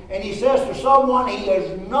lying and he says to someone he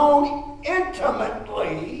has known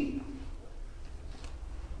intimately,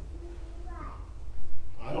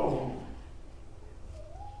 I don't know.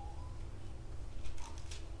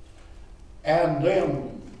 And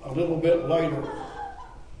then a little bit later,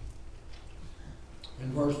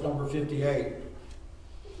 in verse number 58,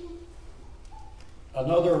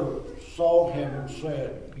 another saw him and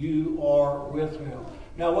said, you are with him.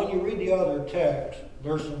 Now when you read the other text,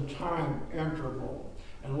 there's some time interval.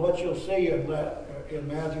 And what you'll see in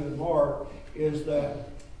Matthew and Mark is that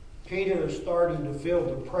Peter is starting to feel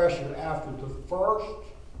the pressure after the first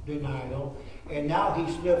denial, and now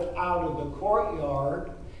he slips out of the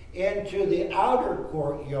courtyard into the outer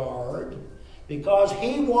courtyard because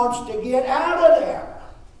he wants to get out of there.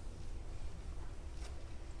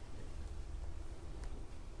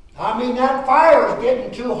 I mean, that fire is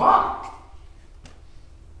getting too hot.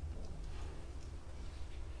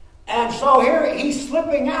 And so here he's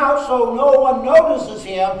slipping out so no one notices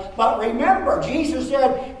him. But remember, Jesus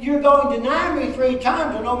said, you're going to deny me 3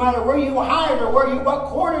 times, and no matter where you hide or what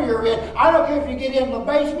corner you're in, I don't care if you get in the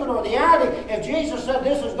basement or the attic. If Jesus said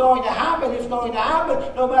this is going to happen, it's going to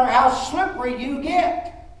happen, no matter how slippery you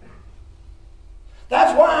get.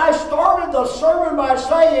 That's why I started the sermon by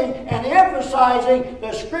saying and emphasizing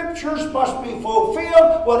the scriptures must be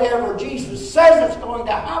fulfilled. Whatever Jesus says is going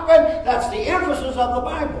to happen, that's the emphasis of the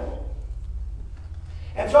Bible.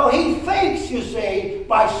 And so he thinks, you see,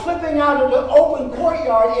 by slipping out of the open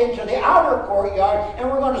courtyard into the outer courtyard, and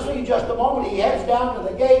we're going to see in just a moment, he heads down to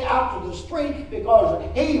the gate out to the street because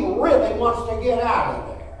he really wants to get out of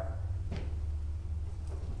there.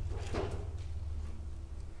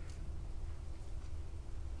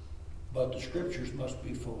 But the scriptures must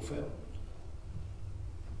be fulfilled.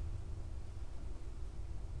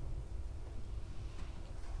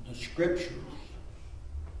 The scriptures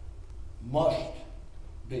must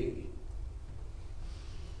be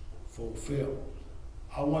fulfilled.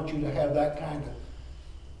 I want you to have that kind of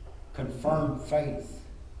confirmed faith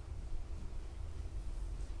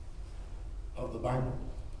of the Bible.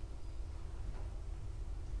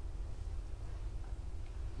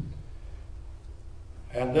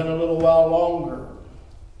 And then a little while longer,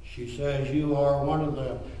 she says, you are one of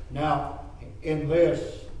them. Now, in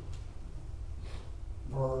this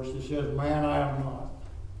verse, it says, man, I am not.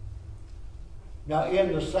 Now,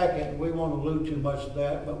 in the second, we won't allude too much to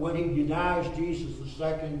that, but when he denies Jesus the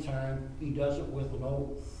second time, he does it with an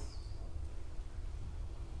oath.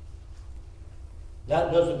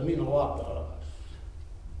 That doesn't mean a lot to us,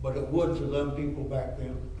 but it would to them people back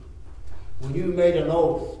then. When you made an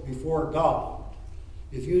oath before God,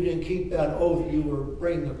 if you didn't keep that oath, you were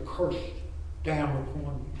bringing a curse down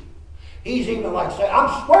upon you. He's even like saying,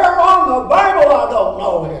 I'm swearing on the Bible I don't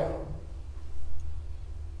know him.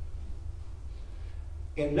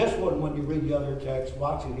 In this one, when you read the other text,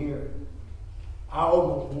 watch it here. I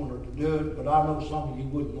almost wanted to do it, but I know some of you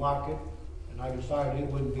wouldn't like it, and I decided it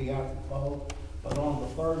wouldn't be apropos. But on the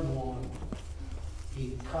third one,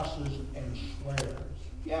 he cusses and swears.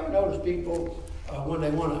 You ever notice people, when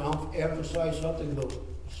they want to emphasize something, they'll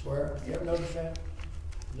swear? You ever notice that?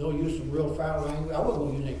 They'll use some real foul language. I wasn't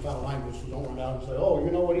going to use any foul language, so don't run out and say, oh,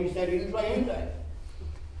 you know what he said? He didn't say anything.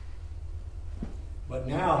 But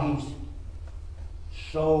now he's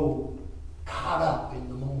so caught up in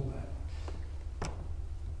the moment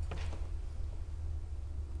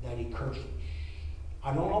that he curses.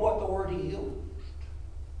 I don't know what the word he used,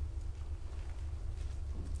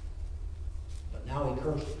 but now he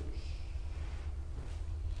curses.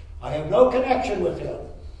 no connection with him.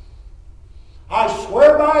 I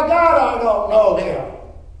swear by God I don't know him.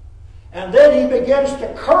 And then he begins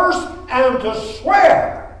to curse and to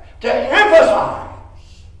swear, to emphasize.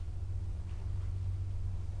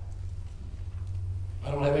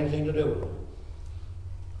 I don't have anything to do with it.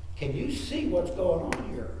 Can you see what's going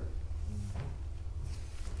on here?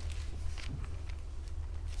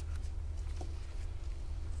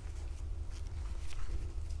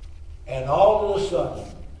 And all of a sudden,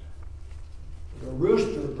 the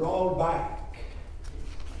rooster drawed back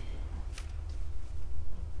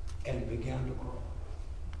and began to crow.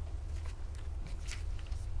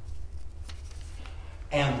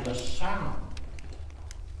 And the sound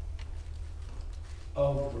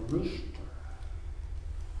of the rooster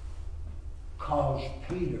caused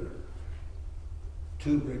Peter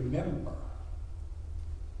to remember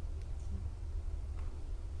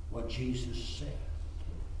what Jesus said.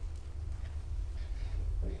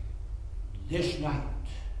 This night,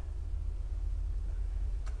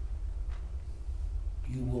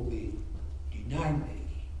 you will be denying me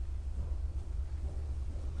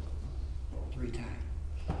 3 times.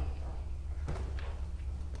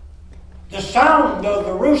 The sound of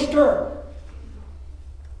the rooster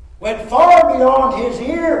went far beyond his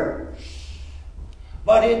ears,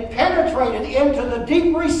 but it penetrated into the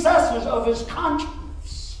deep recesses of his conscience.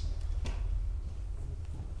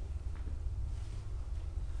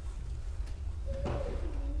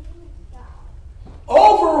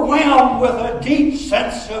 Overwhelmed with a deep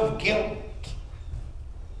sense of guilt.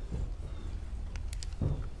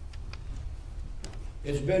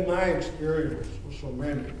 It's been my experience with so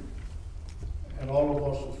many, and all of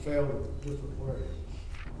us have failed in different ways,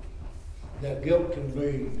 that guilt can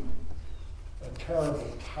be a terrible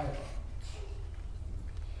tyrant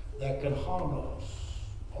that can haunt us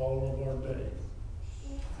all of our days.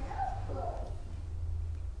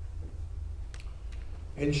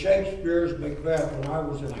 In Shakespeare's Macbeth, when I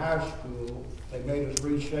was in high school, they made us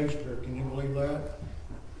read Shakespeare. Can you believe that?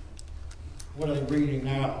 What are they reading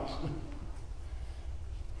now?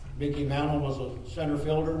 Mickey Mantle was a center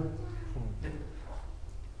fielder.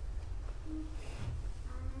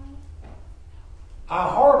 I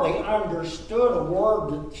hardly understood a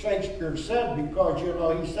word that Shakespeare said because, you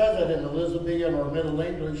know, he says it in Elizabethan or Middle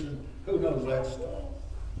English, and who knows that stuff.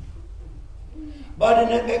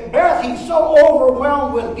 But in Macbeth, he's so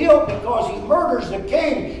overwhelmed with guilt because he murders the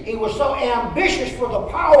king. He was so ambitious for the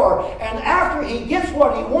power. And after he gets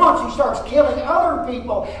what he wants, he starts killing other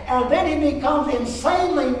people. And then he becomes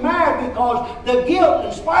insanely mad because the guilt,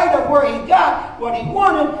 in spite of where he got what he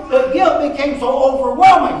wanted, the guilt became so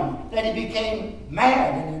overwhelming that he became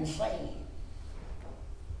mad and insane.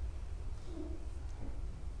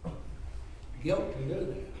 Guilt can do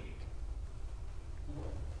that.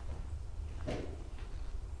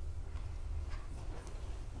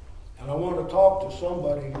 And I want to talk to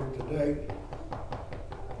somebody here today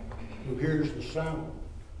who hears the sound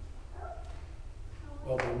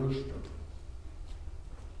of the rooster.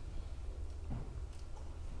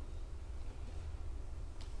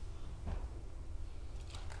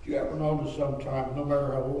 Do you ever notice sometime, no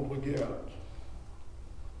matter how old we get,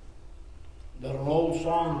 that an old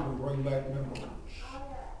song can bring back memories?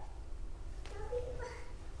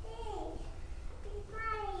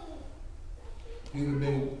 You can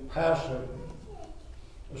be passing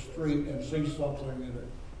the street and see something and it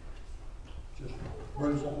just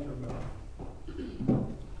brings up your memory.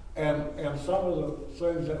 And some of the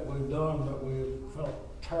things that we've done that we've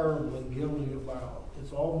felt terribly guilty about,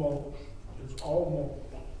 it's almost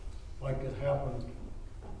like it happened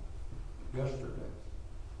yesterday.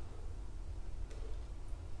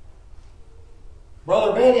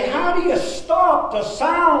 Brother Benny, how do you stop the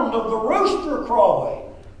sound of the rooster crowing?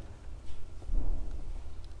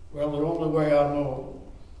 Well, the only way I know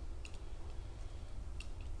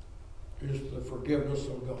is the forgiveness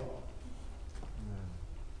of God.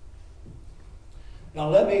 Now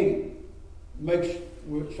let me make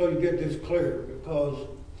so you get this clear, because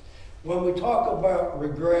when we talk about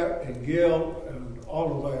regret and guilt and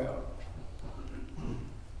all of that,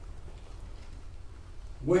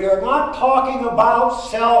 we are not talking about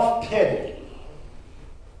self-pity.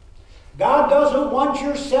 God doesn't want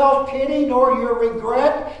your self-pity nor your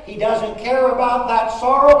regret. He doesn't care about that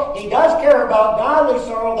sorrow. He does care about godly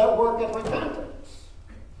sorrow that worketh repentance.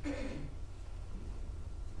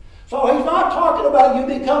 So he's not talking about you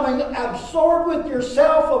becoming absorbed with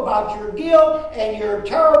yourself about your guilt and your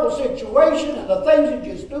terrible situation and the things that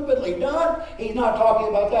you've stupidly done. He's not talking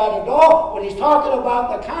about that at all. What he's talking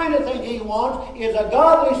about, the kind of thing he wants, is a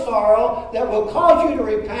godly sorrow that will cause you to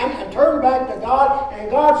repent and turn back to God. And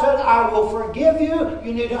God said, I will forgive you.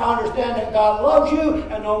 You need to understand that God loves you,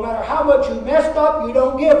 and no matter how much you messed up, you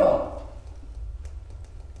don't give up.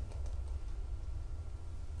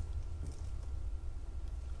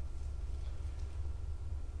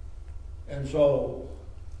 And so,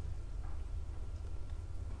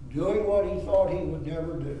 doing what he thought he would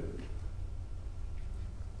never do,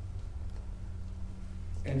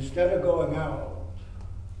 instead of going out,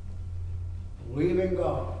 leaving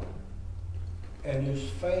God, and his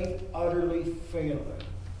faith utterly failing.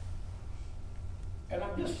 And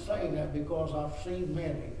I'm just saying that because I've seen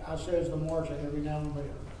many. I says to Marcia every now and then,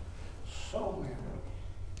 so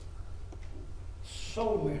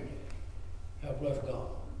many have left God.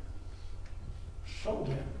 So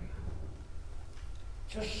many.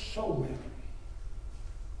 Just so many.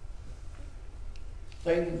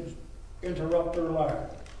 Things interrupt their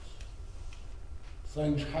lives.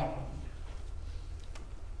 Things happen.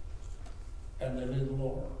 And they leave the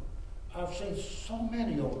Lord. I've seen so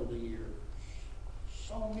many over the years.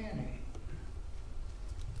 So many.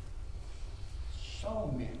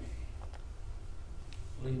 So many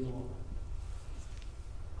leave the Lord.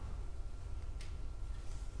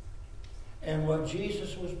 And what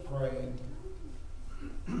Jesus was praying,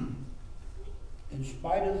 in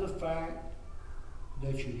spite of the fact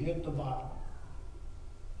that you hit the bottom,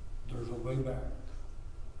 there's a way back.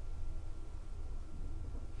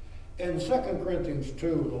 In 2 Corinthians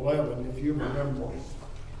 2:11, if you remember,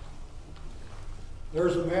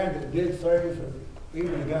 there's a man that did things that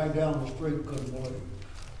even a guy down the street couldn't believe.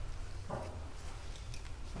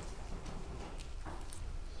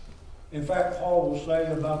 In fact, Paul will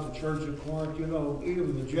say about the church of Corinth, you know,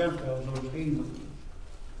 even the Gentiles, those heathens,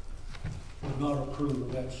 would not approve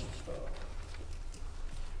of that stuff.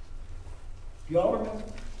 Do y'all remember?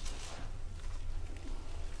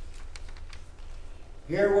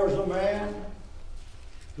 Here was a man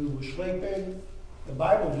who was sleeping, the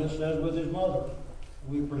Bible just says, with his mother.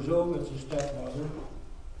 We presume it's a stepmother.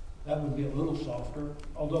 That would be a little softer,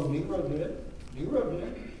 although Nero did. Nero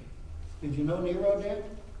did. Did you know Nero did?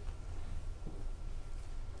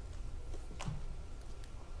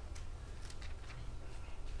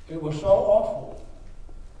 It was so awful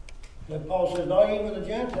that Paul says, not even the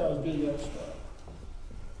Gentiles do that stuff.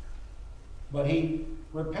 But he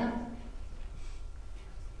repented.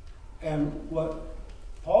 And what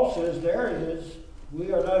Paul says there is,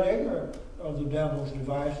 we are not ignorant of the devil's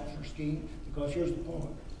devices or schemes, because here's the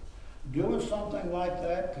point. Doing something like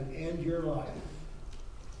that could end your life.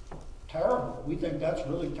 Terrible. We think that's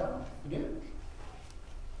really terrible. It is.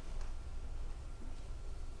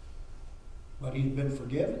 But he's been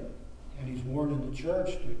forgiven, and he's warned in the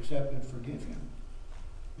church to accept and forgive him,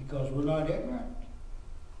 because we're not ignorant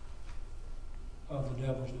of the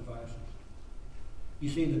devil's devices. You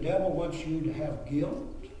see, the devil wants you to have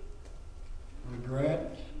guilt,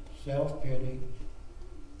 regret, self-pity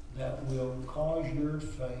that will cause your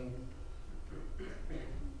faith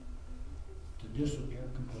to disappear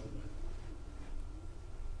completely.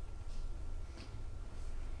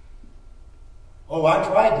 Oh, I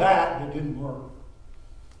tried that, it didn't work.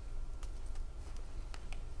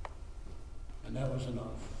 And that was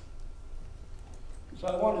enough. So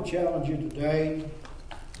I want to challenge you today.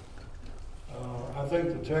 I think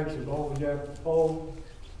the text is always apropos.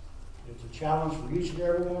 It's a challenge for each and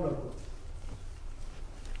every one of us.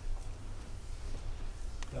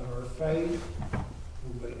 That our faith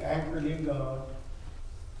will be anchored in God,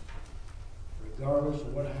 regardless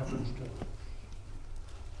of what happens to us.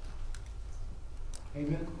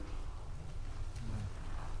 Amen?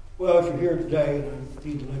 Well, if you're here today, and I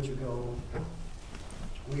need to let you go,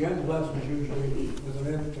 we end the lessons usually with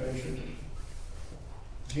an invitation.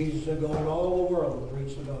 Jesus said, go in all the world and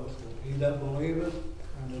preach the gospel. He that believeth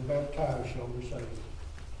and is baptized shall be saved.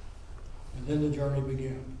 And then the journey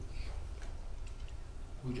begins.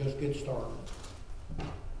 We just get started.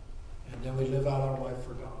 And then we live out our life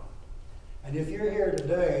for God. And if you're here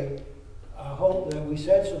today, I hope that we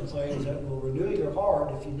said some things that will renew your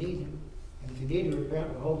heart if you need Him. And if you need to repent,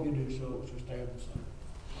 we hope you do so. So stand and sing.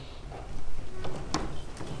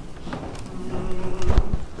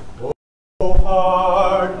 Oh,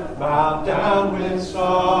 heart bowed down with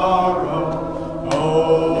sorrow,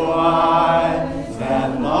 oh, eyes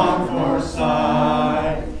that long for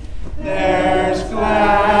sight, there's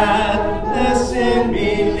gladness in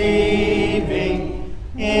believing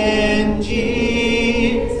in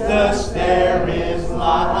Jesus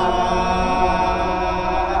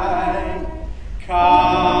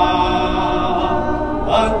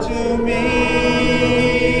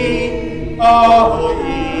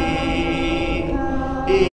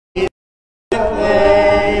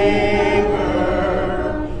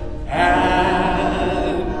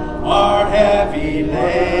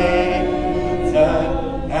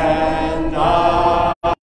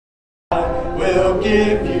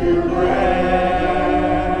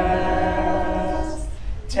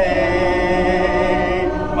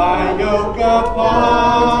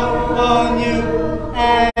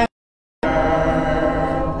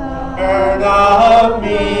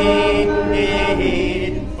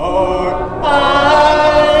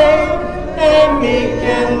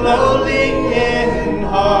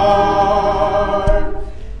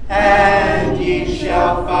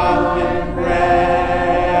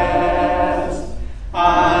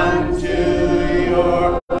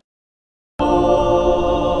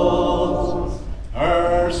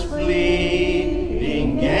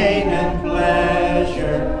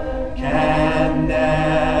and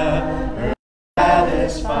never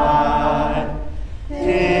satisfied.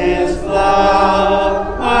 His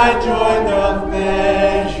love my joy doth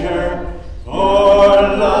measure, for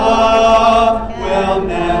love will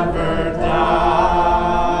never die.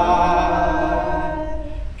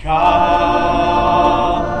 Come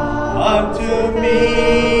unto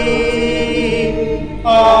me,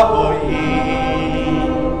 all ye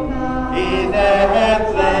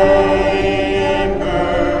that labor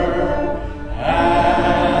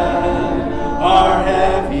and are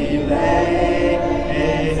heavy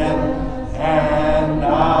laden, and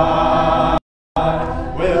I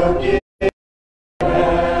will give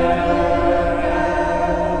rest.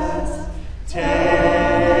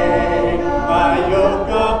 Take my yoke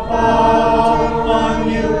upon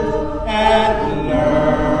you and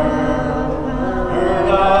learn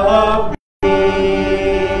of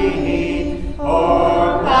me,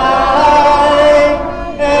 for I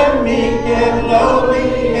am meek and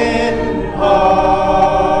lowly in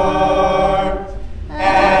heart,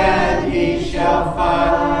 and ye shall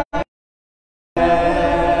find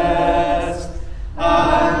rest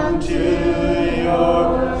unto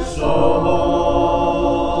your souls.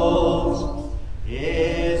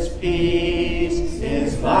 His peace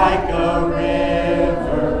is like a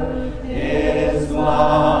river, his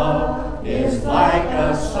love is like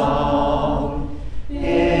a song,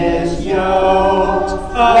 his yoke's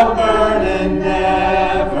a burden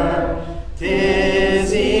never,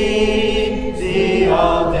 'tis easy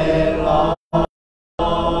all day long.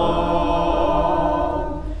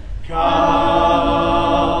 Come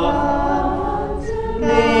to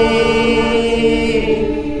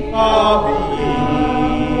me, all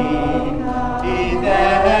ye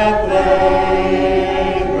that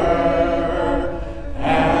labor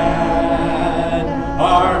and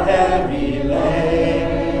are heavy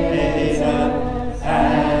laden,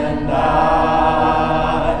 and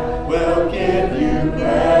I will give you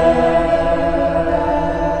rest.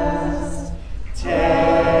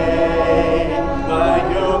 Take my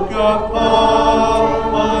yoke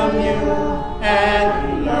upon you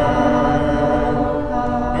and learn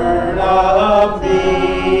of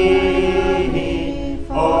me,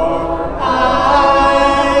 for I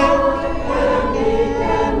am meek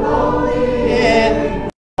and lowly in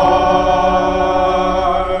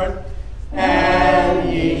heart, and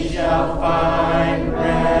ye shall find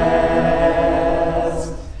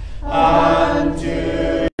rest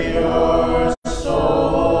unto your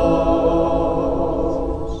souls.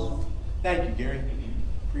 Thank you, Gary.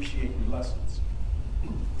 Appreciate your lessons,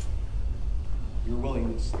 your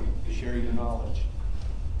willingness to share your knowledge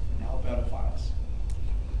and help edify us.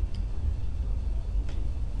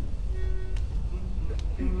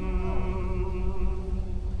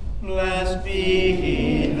 Blessed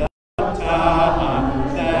be the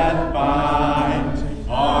tie that binds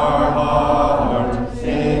our hearts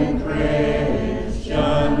in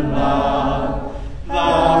Christian love,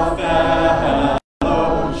 the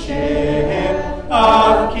fellowship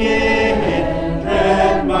of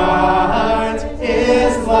kindred minds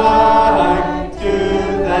is like to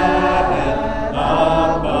that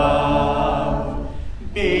above.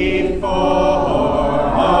 Before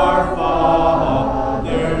our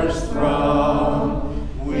Father's throne,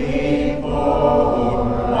 we pour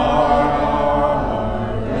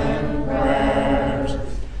our ardent prayers,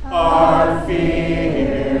 our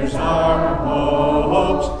fears, our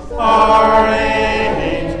hopes, our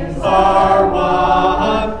aims, our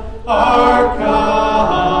wants, our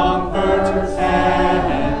comforts,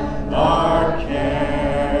 and our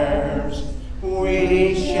cares.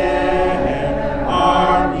 We share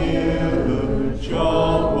our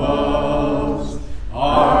mutual woes,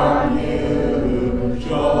 our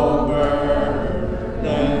mutual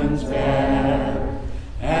burdens bear,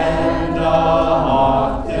 and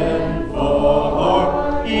often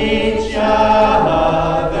for each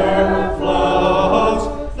other flows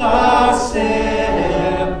the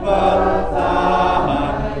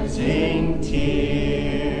sympathizing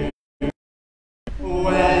tear.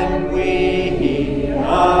 When we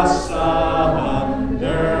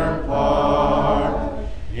asunder part,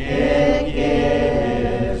 it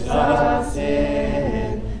gives us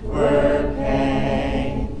inward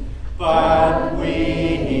pain, but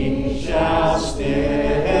we shall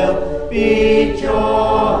still be